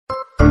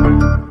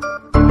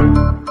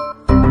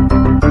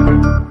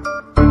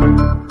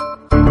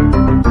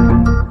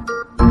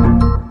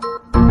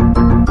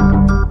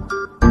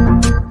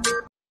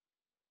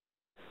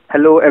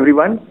Hello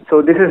everyone.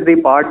 So this is the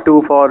part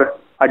 2 for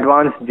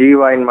advanced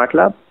GUI in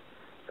MATLAB.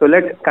 So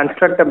let's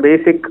construct a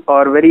basic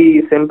or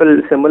very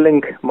simple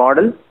Simulink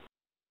model.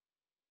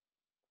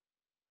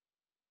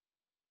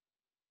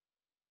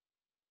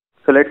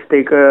 So let's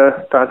take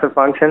a transfer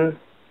function,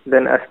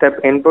 then a step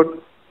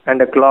input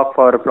and a clock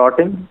for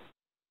plotting.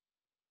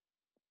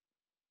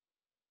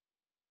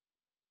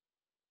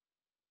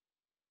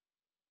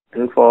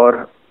 And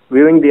for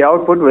viewing the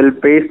output, we'll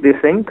paste the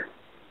sync.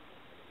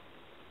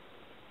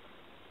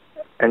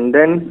 And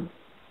then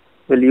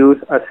we'll use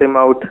a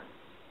SIMOut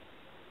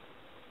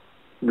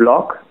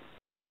block.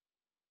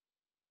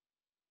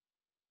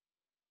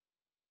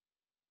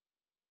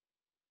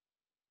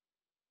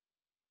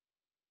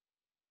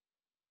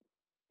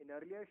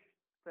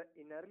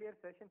 In earlier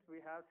sessions, we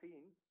have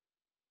seen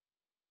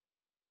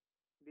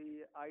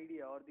the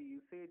idea or the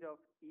usage of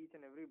each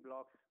and every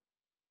block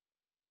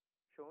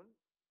shown.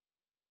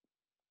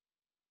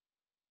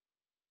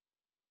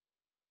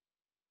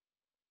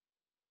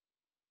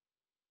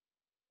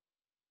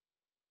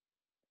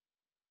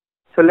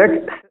 So let's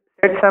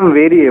set some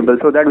variable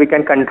so that we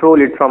can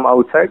control it from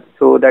outside.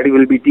 So that it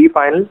will be T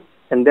final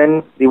and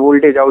then the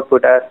voltage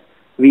output as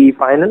V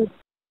final.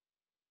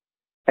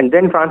 And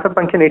then transfer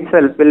function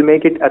itself will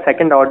make it a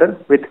second order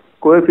with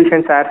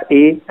coefficients as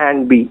A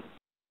and B.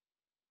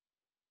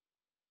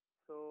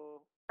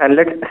 And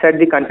let's set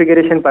the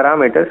configuration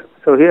parameters.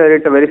 So here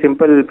it's a very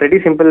simple,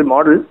 pretty simple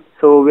model.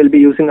 So we'll be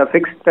using a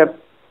fixed step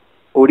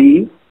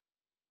ODE.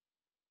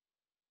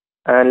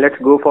 And let's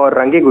go for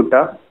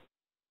Rangigutta.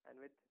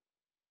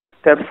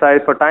 Step size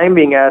for time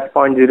being as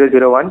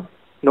 0.001.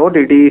 Note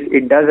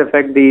it does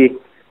affect the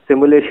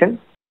simulation.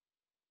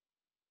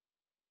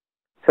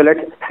 So let's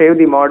save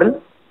the model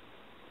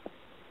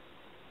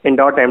in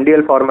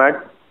 .mdl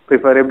format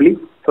preferably,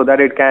 so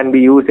that it can be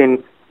used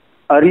in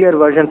earlier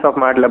versions of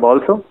MATLAB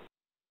also.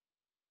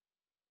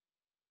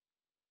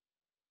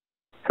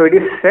 So it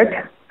is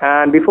set,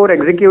 and before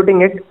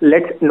executing it,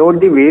 let's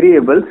note the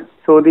variables.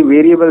 So the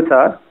variables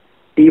are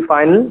T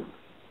final,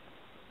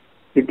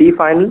 the T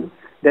final,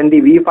 then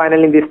the V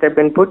final in the step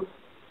input,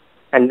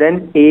 and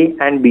then A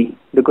and B,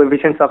 the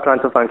coefficients of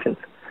transfer functions.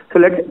 So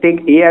let's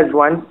take A as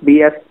 1,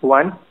 B as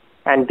 1,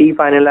 and T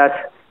final as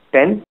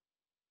 10.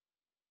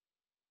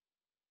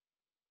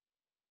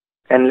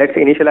 And let's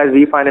initialize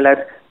V final as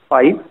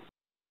 5.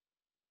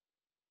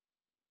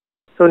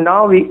 So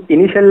now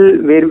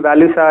initial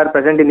values are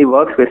present in the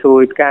workspace, so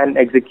it can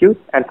execute.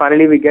 And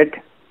finally we get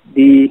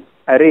the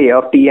array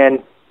of T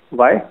and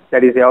Y,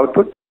 that is the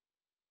output.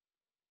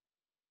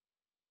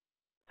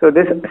 So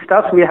this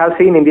stuff we have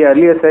seen in the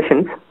earlier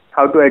sessions,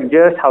 how to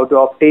adjust, how to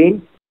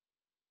obtain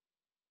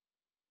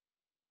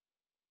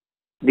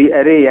the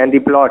array and the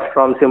plots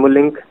from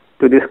Simulink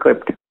to the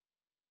script.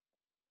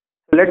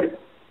 So let's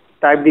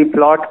type the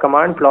plot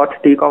command, plot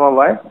T,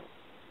 Y.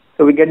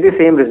 So we get the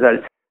same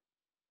results.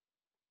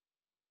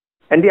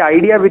 And the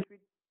idea with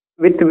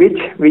which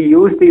we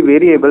use the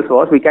variables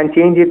was we can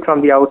change it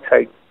from the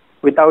outside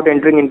without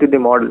entering into the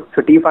model.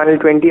 So T final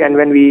 20, and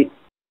when we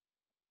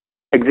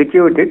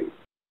execute it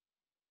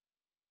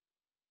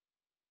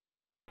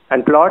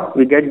and plot,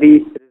 we get the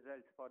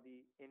results for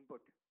the input,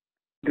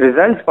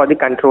 results for the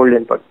controlled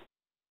input.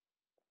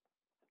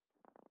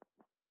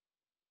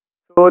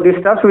 So the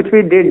stuff which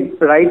we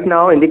did right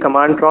now in the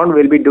command prompt,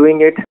 we'll be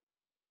doing it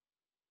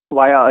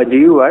via a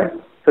GUI.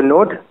 So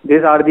note,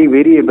 these are the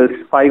variables,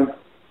 5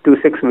 to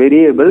 6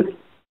 variables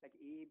like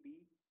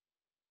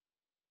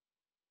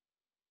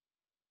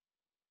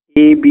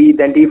A, B,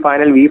 then T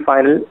final, V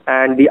final,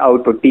 and the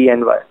output T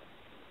and Y.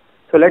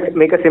 So let's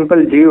make a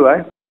simple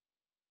GUI,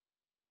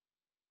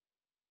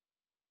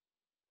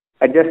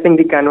 adjusting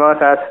the canvas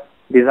as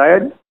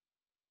desired.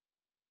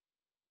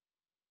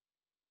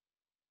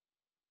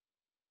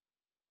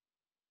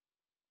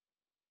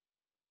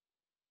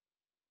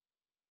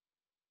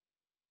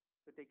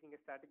 So taking a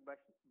static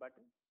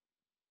button,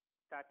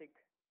 static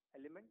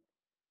element,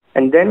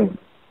 and then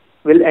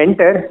we'll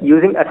enter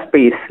using a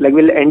space, like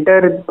we'll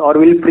enter or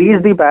we'll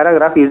freeze the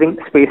paragraph using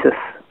spaces,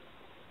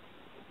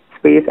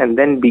 space and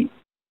then B.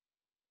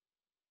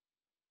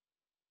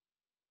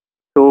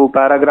 So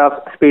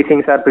paragraph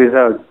spacings are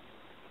preserved.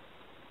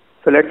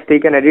 So let's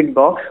take an edit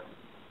box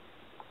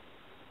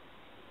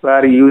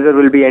where user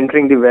will be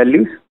entering the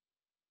values.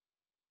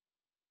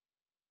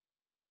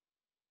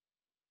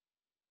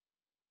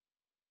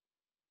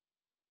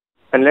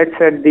 And let's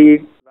set the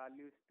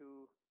values to,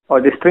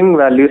 or the string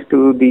values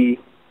to the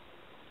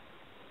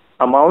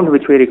amount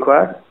which we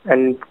require,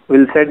 and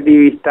we'll set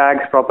the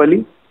tags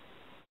properly.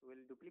 We'll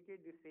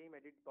duplicate the same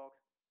edit box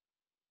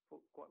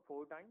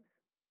 4 times.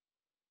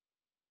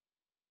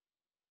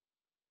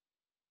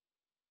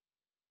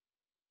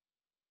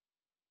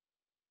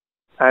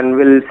 And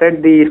we'll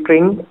set the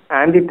string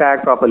and the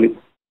tag properly.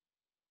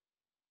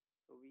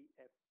 So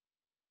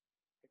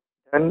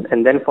done,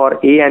 and then for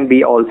A and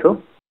B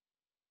also.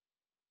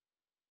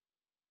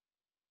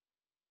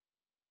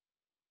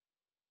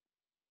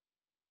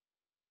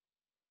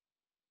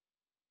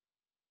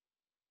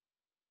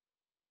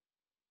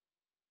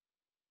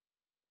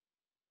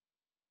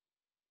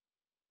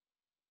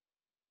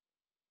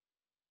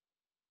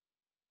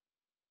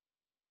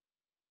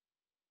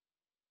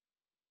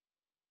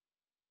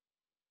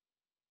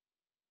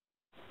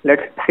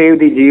 let's save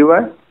the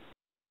GUI.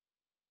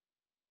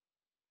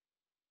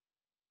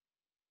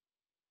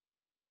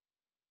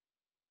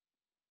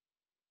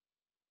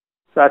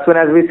 So as soon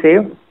as we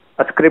save,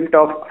 a script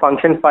of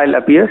function file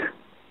appears.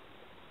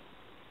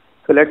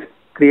 So let's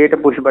create a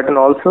push button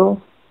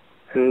also,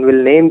 and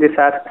we'll name this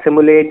as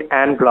simulate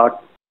and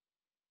plot.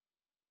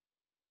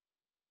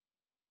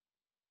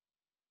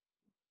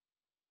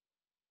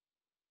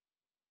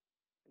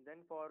 And then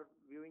for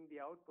viewing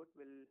the output,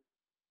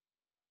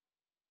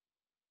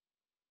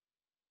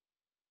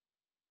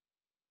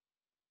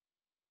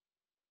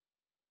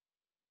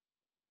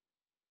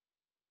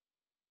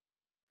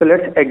 so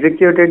let's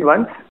execute it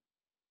once.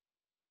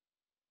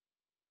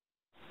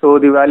 So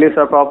the values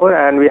are proper,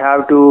 and we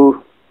have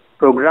to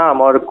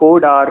program or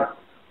code our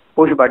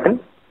push button.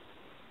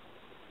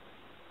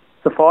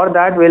 So for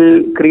that,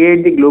 we'll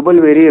create the global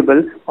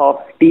variables of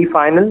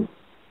tFinal,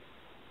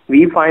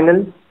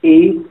 vFinal,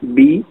 A,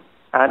 B,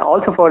 and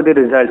also for the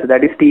results,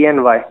 that is T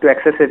and Y, to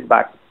access it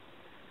back.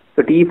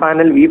 So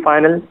tFinal,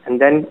 vFinal, and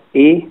then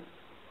A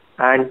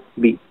and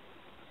B.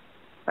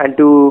 And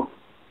so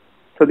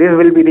this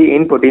will be the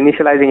input,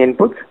 initializing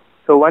inputs.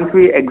 So once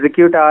we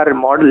execute our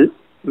model,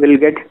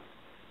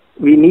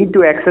 we need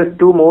to access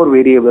two more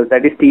variables,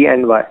 that is T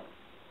and Y.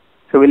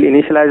 So we'll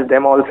initialize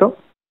them also.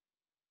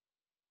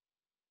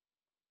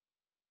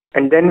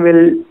 And then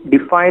we'll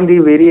define the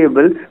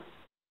variables,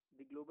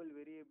 the global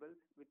variables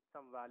with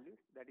some values,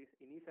 that is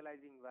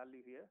initializing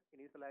value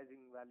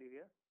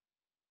here.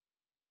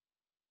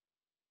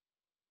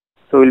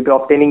 So we'll be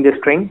obtaining the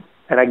string,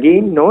 and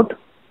again note,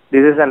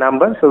 this is a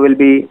number, so we'll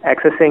be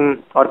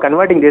accessing or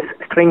converting this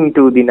string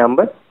to the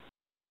number.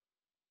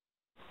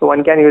 So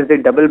one can use the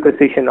double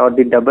precision or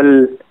the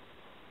double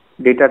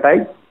data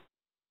type.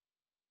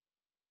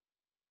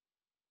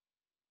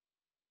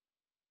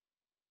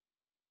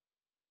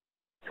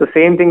 So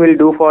same thing we'll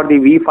do for the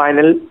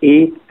vFinal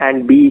A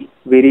and B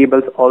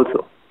variables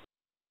also.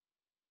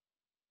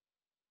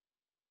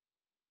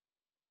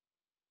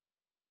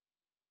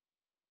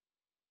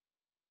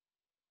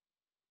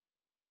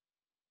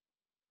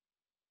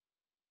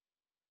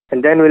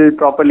 And then we'll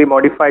properly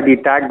modify the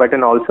tag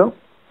button also.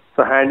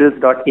 So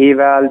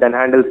handles.aval, then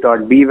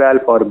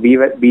handles.bval for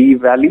B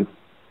value,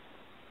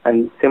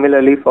 and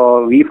similarly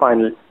for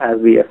vFinal as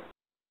VF.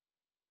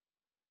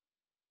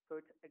 So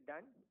it's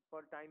done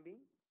for time being.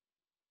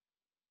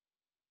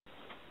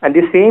 And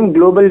the same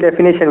global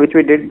definition which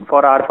we did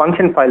for our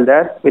function file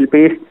there, we'll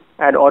paste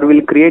or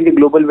we'll create the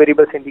global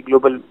variables in the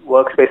global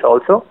workspace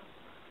also.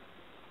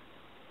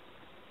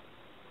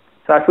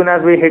 So as soon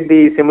as we hit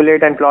the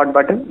simulate and plot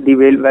button, the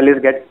values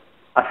get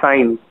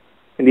assigned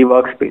in the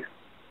workspace.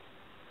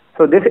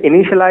 So this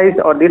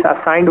initialized or this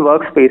assigned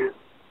workspace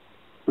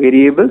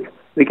variables,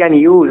 we can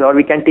use or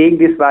we can take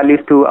these values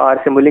to our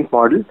Simulink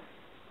model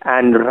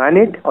and run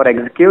it or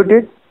execute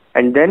it,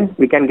 and then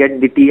we can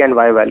get the T and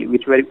Y value,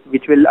 which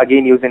will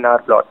again use in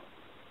our plot.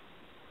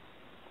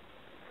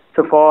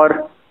 So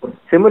for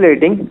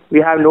simulating, we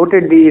have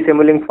noted the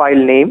Simulink file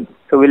name.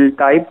 So we'll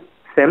type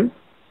sim,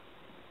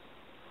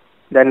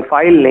 then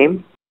file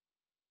name.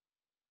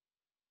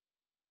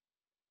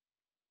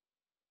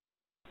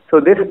 So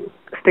this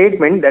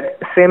statement, that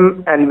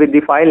sim and with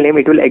the file name,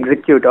 it will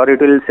execute or it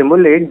will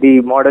simulate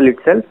the model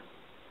itself,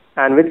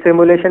 and with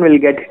simulation we'll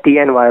get T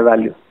and Y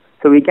value.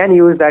 So we can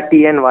use that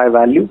T and Y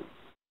value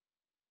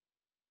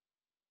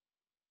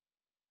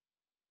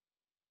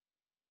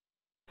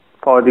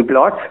for the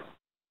plots.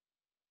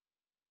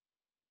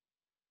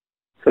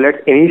 So let's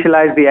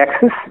initialize the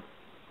axis,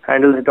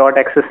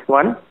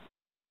 handles.axis1,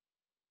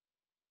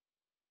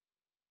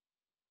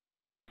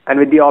 and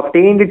with the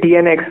obtained T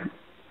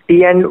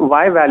and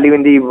Y value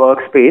in the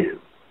workspace,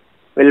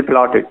 we'll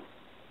plot it.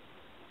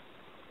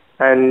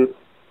 And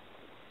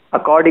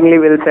accordingly,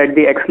 we'll set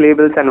the X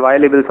labels and Y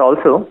labels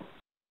also.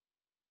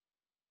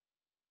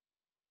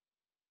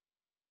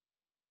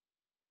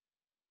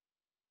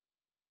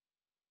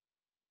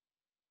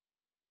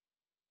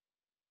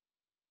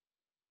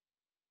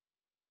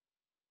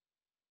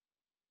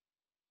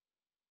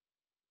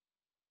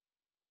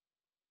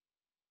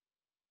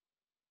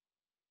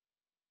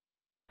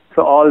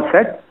 So all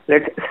set.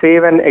 Let's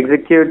save and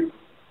execute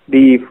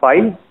the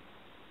file.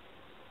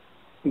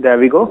 There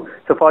we go.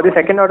 So for the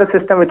second order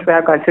system which we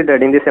have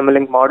considered in the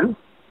Simulink model,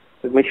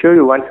 let me show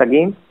you once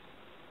again.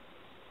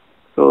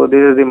 So this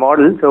is the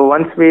model. So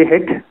once we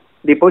hit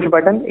the push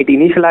button, it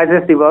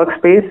initializes the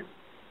workspace,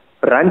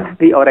 runs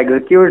or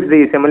executes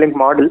the Simulink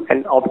model,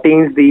 and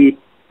obtains the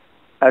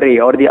array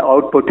or the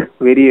output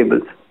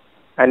variables.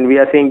 And we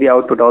are seeing the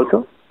output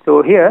also.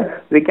 So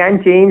here we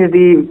can change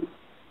the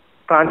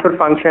transfer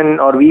function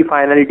or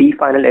vFinal,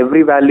 tFinal,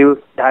 every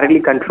value directly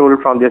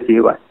controlled from this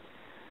GUI.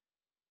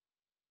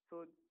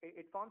 So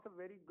it forms a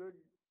very good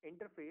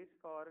interface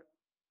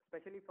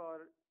especially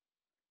for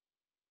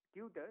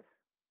tutors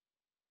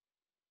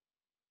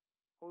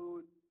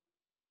who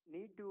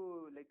need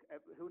to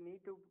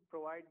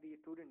provide the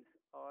students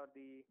or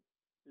the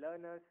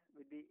learners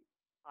with the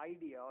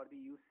idea or the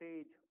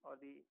usage or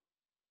the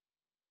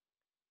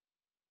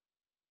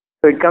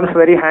So it comes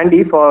very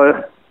handy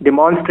for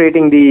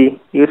demonstrating the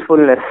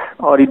usefulness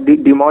or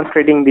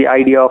demonstrating the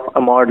idea of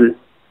a model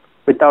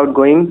without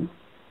going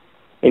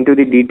into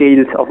the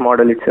details of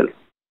model itself.